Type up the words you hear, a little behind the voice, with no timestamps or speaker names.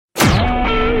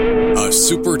A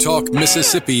SuperTalk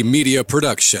Mississippi media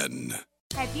production.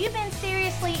 Have you been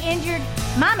seriously injured?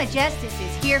 Mama Justice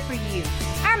is here for you.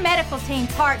 Our medical team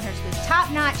partners with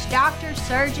top-notch doctors,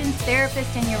 surgeons,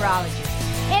 therapists, and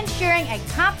urologists, ensuring a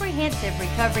comprehensive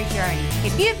recovery journey.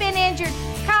 If you've been injured,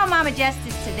 call Mama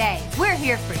Justice today. We're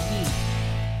here for you.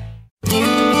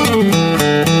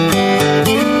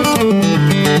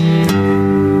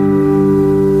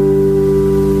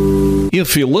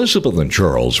 If Elizabeth and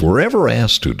Charles were ever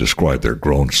asked to describe their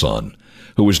grown son,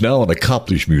 who is now an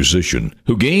accomplished musician,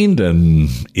 who gained an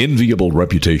enviable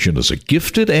reputation as a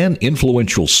gifted and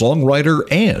influential songwriter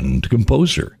and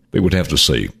composer, they would have to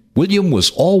say, William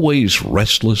was always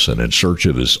restless and in search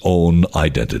of his own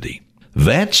identity.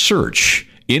 That search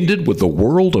ended with the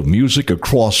world of music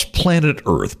across planet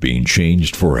Earth being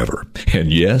changed forever.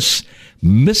 And yes,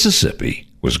 Mississippi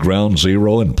was ground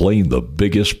zero and playing the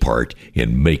biggest part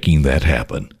in making that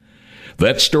happen.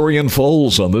 That story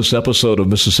unfolds on this episode of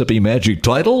Mississippi Magic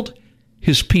titled,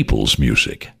 His People's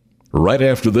Music. Right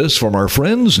after this from our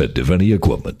friends at Deviney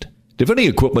Equipment. Deviney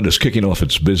Equipment is kicking off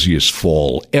its busiest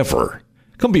fall ever.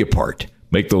 Come be a part.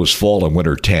 Make those fall and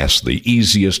winter tasks the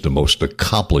easiest and most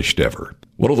accomplished ever.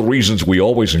 One of the reasons we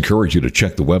always encourage you to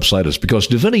check the website is because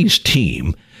Deviney's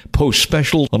team posts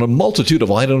specials on a multitude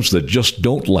of items that just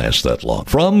don't last that long.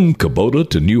 From Kubota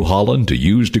to New Holland to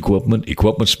used equipment,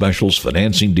 equipment specials,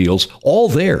 financing deals, all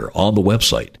there on the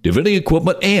website. Deviney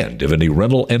Equipment and Deviney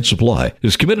Rental and Supply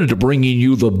is committed to bringing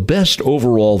you the best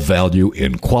overall value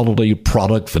in quality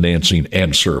product financing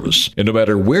and service. And no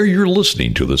matter where you're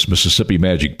listening to this Mississippi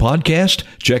Magic podcast,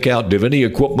 check out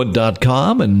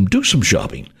DevineyEquipment.com and do some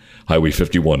shopping. Highway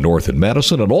 51 North in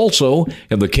Madison, and also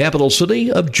in the capital city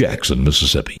of Jackson,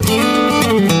 Mississippi.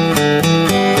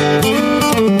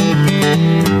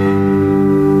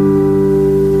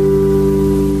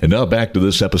 And now back to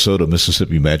this episode of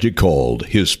Mississippi Magic called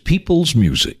His People's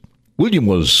Music. William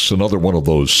was another one of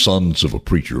those sons of a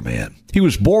preacher man. He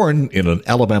was born in an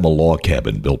Alabama log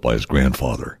cabin built by his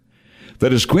grandfather.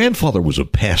 That his grandfather was a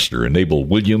pastor enabled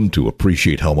William to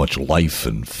appreciate how much life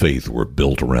and faith were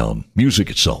built around music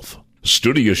itself. A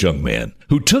studious young man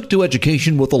who took to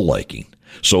education with a liking,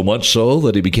 so much so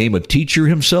that he became a teacher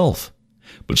himself.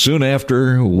 But soon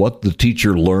after, what the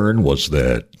teacher learned was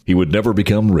that he would never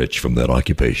become rich from that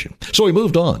occupation. So he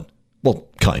moved on. Well,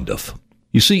 kind of.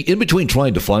 You see, in between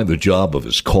trying to find the job of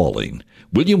his calling,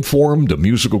 William formed a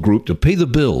musical group to pay the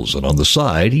bills, and on the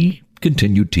side, he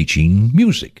continued teaching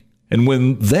music. And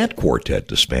when that quartet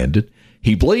disbanded,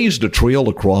 he blazed a trail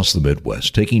across the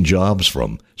Midwest, taking jobs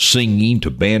from singing to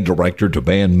band director to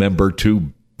band member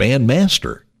to band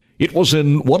master. It was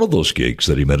in one of those gigs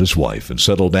that he met his wife and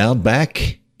settled down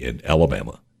back in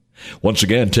Alabama. Once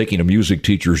again, taking a music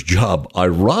teacher's job,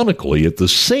 ironically, at the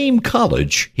same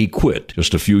college he quit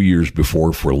just a few years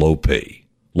before for low pay.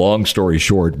 Long story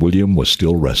short, William was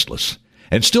still restless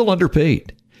and still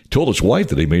underpaid. Told his wife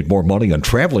that he made more money on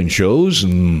traveling shows,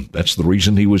 and that's the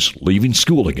reason he was leaving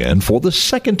school again for the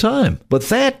second time. But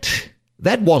that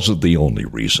wasn't the only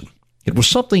reason. It was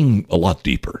something a lot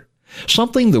deeper.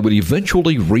 Something that would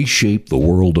eventually reshape the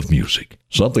world of music.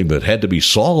 Something that had to be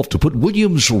solved to put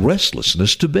William's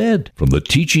restlessness to bed. From the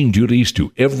teaching duties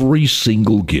to every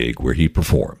single gig where he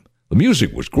performed. The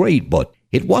music was great, but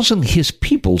it wasn't his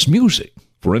people's music.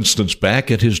 For instance, back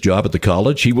at his job at the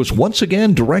college, he was once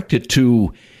again directed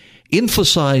to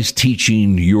emphasize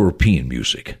teaching European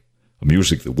music, a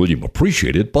music that William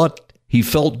appreciated, but he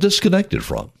felt disconnected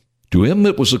from. To him,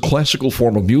 it was a classical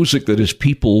form of music that his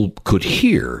people could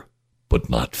hear, but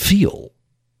not feel.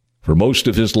 For most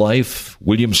of his life,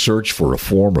 William searched for a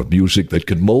form of music that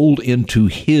could mold into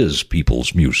his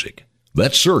people's music.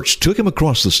 That search took him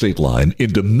across the state line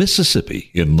into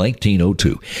Mississippi in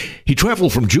 1902. He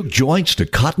traveled from juke joints to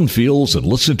cotton fields and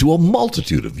listened to a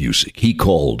multitude of music he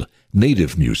called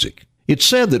native music. It's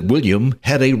said that William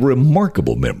had a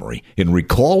remarkable memory in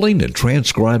recalling and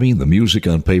transcribing the music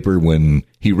on paper when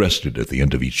he rested at the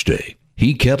end of each day.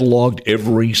 He cataloged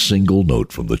every single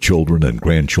note from the children and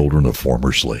grandchildren of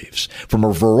former slaves, from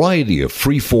a variety of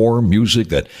free-form music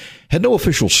that had no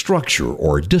official structure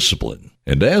or discipline.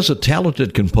 And as a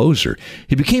talented composer,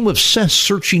 he became obsessed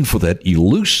searching for that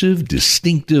elusive,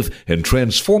 distinctive, and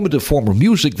transformative form of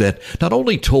music that not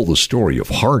only told the story of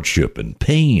hardship and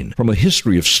pain from a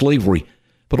history of slavery,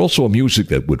 but also a music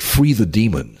that would free the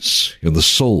demons in the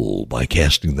soul by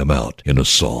casting them out in a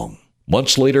song.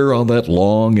 Months later, on that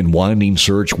long and winding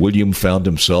search, William found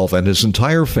himself and his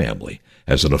entire family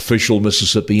as an official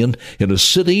Mississippian in a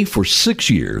city for 6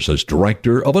 years as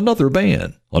director of another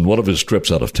band. On one of his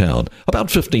trips out of town,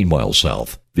 about 15 miles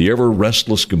south, the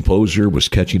ever-restless composer was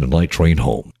catching a night train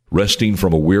home. Resting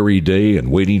from a weary day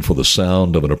and waiting for the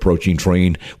sound of an approaching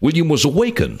train, William was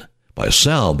awakened by a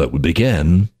sound that would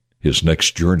begin his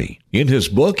next journey. In his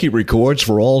book, he records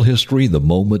for all history the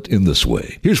moment in this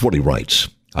way. Here's what he writes.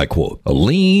 I quote, "A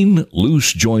lean,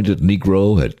 loose-jointed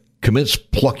Negro had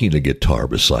commenced plucking a guitar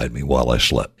beside me while I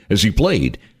slept. As he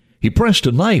played, he pressed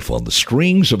a knife on the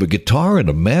strings of a guitar in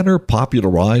a manner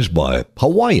popularized by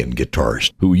Hawaiian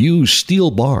guitarists who use steel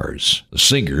bars. The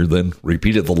singer then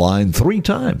repeated the line 3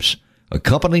 times,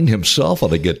 accompanying himself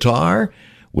on a guitar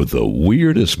with the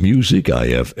weirdest music I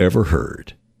have ever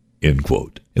heard." End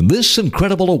quote. And this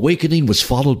incredible awakening was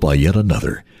followed by yet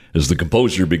another as the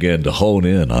composer began to hone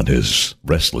in on his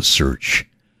restless search.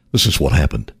 This is what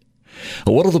happened.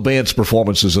 One of the band's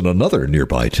performances in another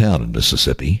nearby town in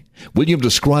Mississippi, William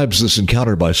describes this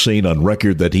encounter by saying on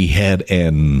record that he had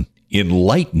an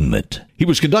enlightenment. He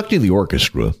was conducting the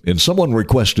orchestra, and someone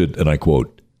requested, and I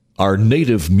quote, "our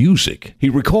native music." He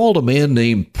recalled a man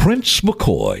named Prince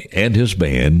McCoy and his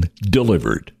band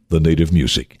delivered the native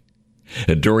music.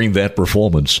 And during that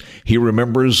performance, he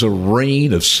remembers a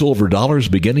rain of silver dollars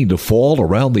beginning to fall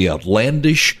around the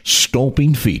outlandish,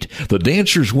 stomping feet. The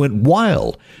dancers went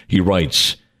wild. He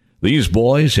writes, "These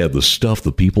boys had the stuff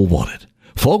the people wanted.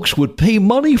 Folks would pay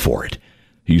money for it."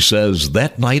 He says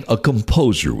that night a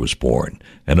composer was born,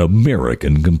 an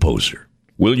American composer.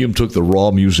 William took the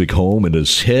raw music home in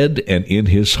his head and in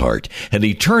his heart, and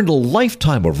he turned a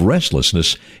lifetime of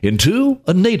restlessness into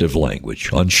a native language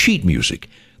on sheet music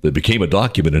that became a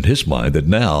document in his mind that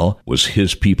now was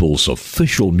his people's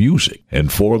official music.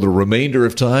 And for the remainder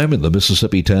of time in the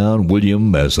Mississippi town,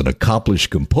 William, as an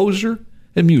accomplished composer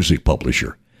and music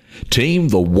publisher, tamed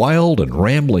the wild and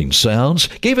rambling sounds,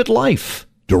 gave it life,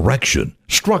 direction,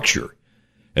 structure,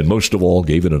 and most of all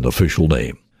gave it an official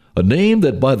name. A name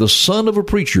that by the son of a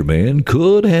preacher man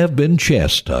could have been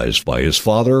chastised by his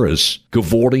father as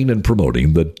cavorting and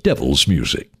promoting the devil's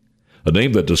music. A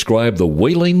name that described the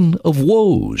wailing of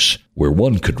woes, where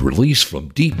one could release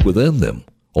from deep within them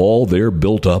all their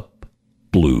built-up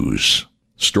blues.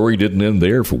 Story didn't end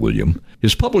there for William.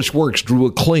 His published works drew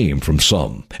acclaim from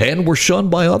some and were shunned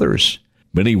by others.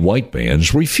 Many white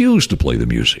bands refused to play the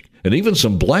music, and even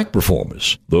some black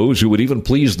performers, those who would even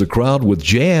please the crowd with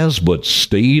jazz, but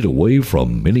stayed away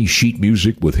from any sheet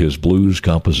music with his blues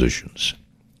compositions.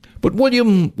 But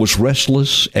William was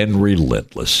restless and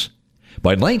relentless.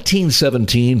 By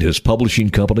 1917, his publishing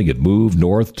company had moved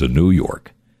north to New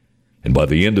York. And by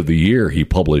the end of the year, he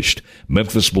published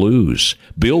Memphis Blues,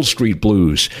 Beale Street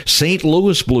Blues, St.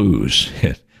 Louis Blues.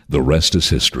 The rest is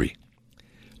history.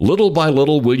 Little by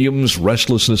little, William's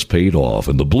restlessness paid off,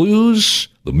 and the blues,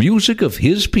 the music of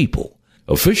his people,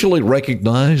 officially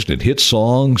recognized in hit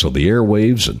songs on the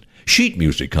airwaves and sheet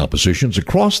music compositions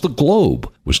across the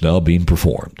globe, was now being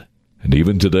performed. And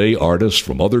even today, artists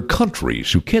from other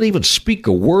countries who can't even speak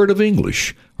a word of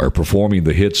English are performing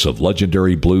the hits of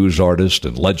legendary blues artists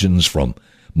and legends from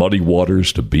Muddy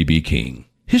Waters to B.B. King.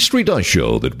 History does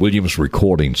show that Williams'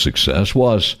 recording success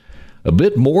was a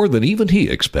bit more than even he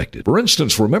expected. For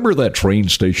instance, remember that train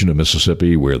station in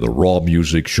Mississippi where the raw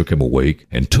music shook him awake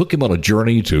and took him on a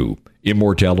journey to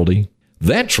immortality?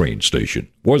 That train station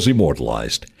was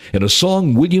immortalized in a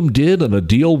song William did on a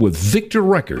deal with Victor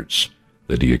Records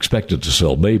that he expected to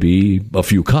sell maybe a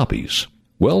few copies.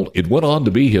 Well, it went on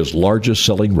to be his largest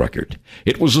selling record.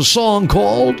 It was a song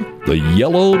called The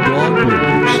Yellow Dog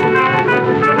Blues.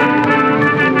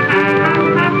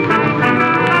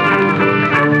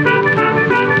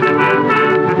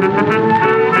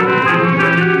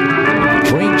 The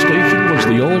train station was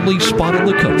the only spot in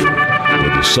the country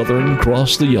where the Southern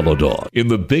crossed the Yellow Dog, in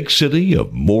the big city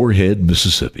of Moorhead,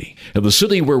 Mississippi. And the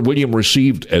city where William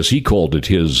received, as he called it,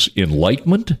 his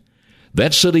enlightenment,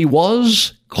 that city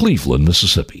was Cleveland,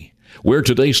 Mississippi, where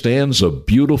today stands a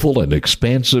beautiful and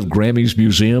expansive Grammys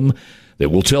Museum that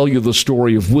will tell you the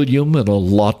story of William in a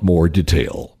lot more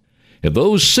detail. In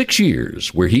those 6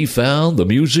 years where he found the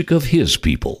music of his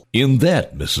people, in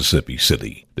that Mississippi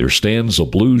city, there stands a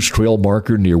blues trail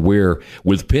marker near where,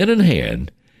 with pen in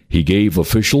hand, he gave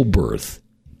official birth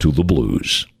to the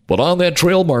blues. But on that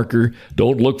trail marker,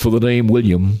 don't look for the name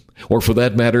William, or for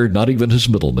that matter, not even his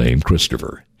middle name,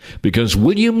 Christopher. Because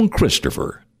William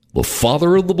Christopher, the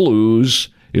father of the blues,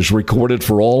 is recorded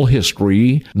for all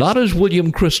history, not as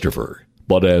William Christopher,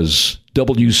 but as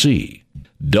W.C.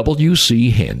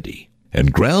 Handy.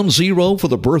 And ground zero for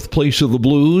the birthplace of the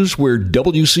blues, where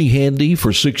W.C. Handy,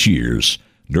 for 6 years,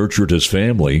 nurtured his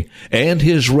family and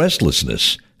his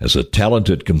restlessness as a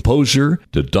talented composer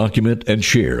to document and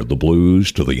share the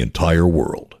blues to the entire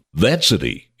world. That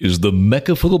city is the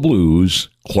Mecca for the blues,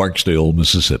 Clarksdale,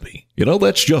 Mississippi. You know,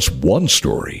 that's just one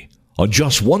story on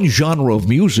just one genre of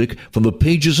music from the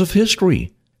pages of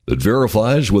history that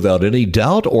verifies without any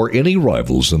doubt or any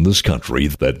rivals in this country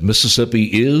that Mississippi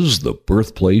is the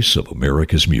birthplace of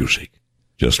America's music.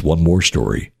 Just one more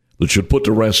story that should put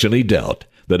to rest any doubt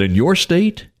that in your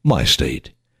state, my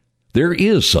state, there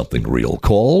is something real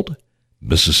called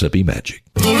Mississippi Magic.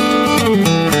 A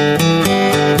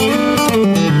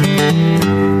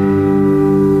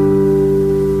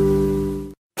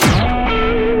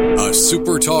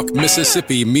SuperTalk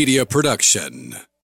Mississippi media production.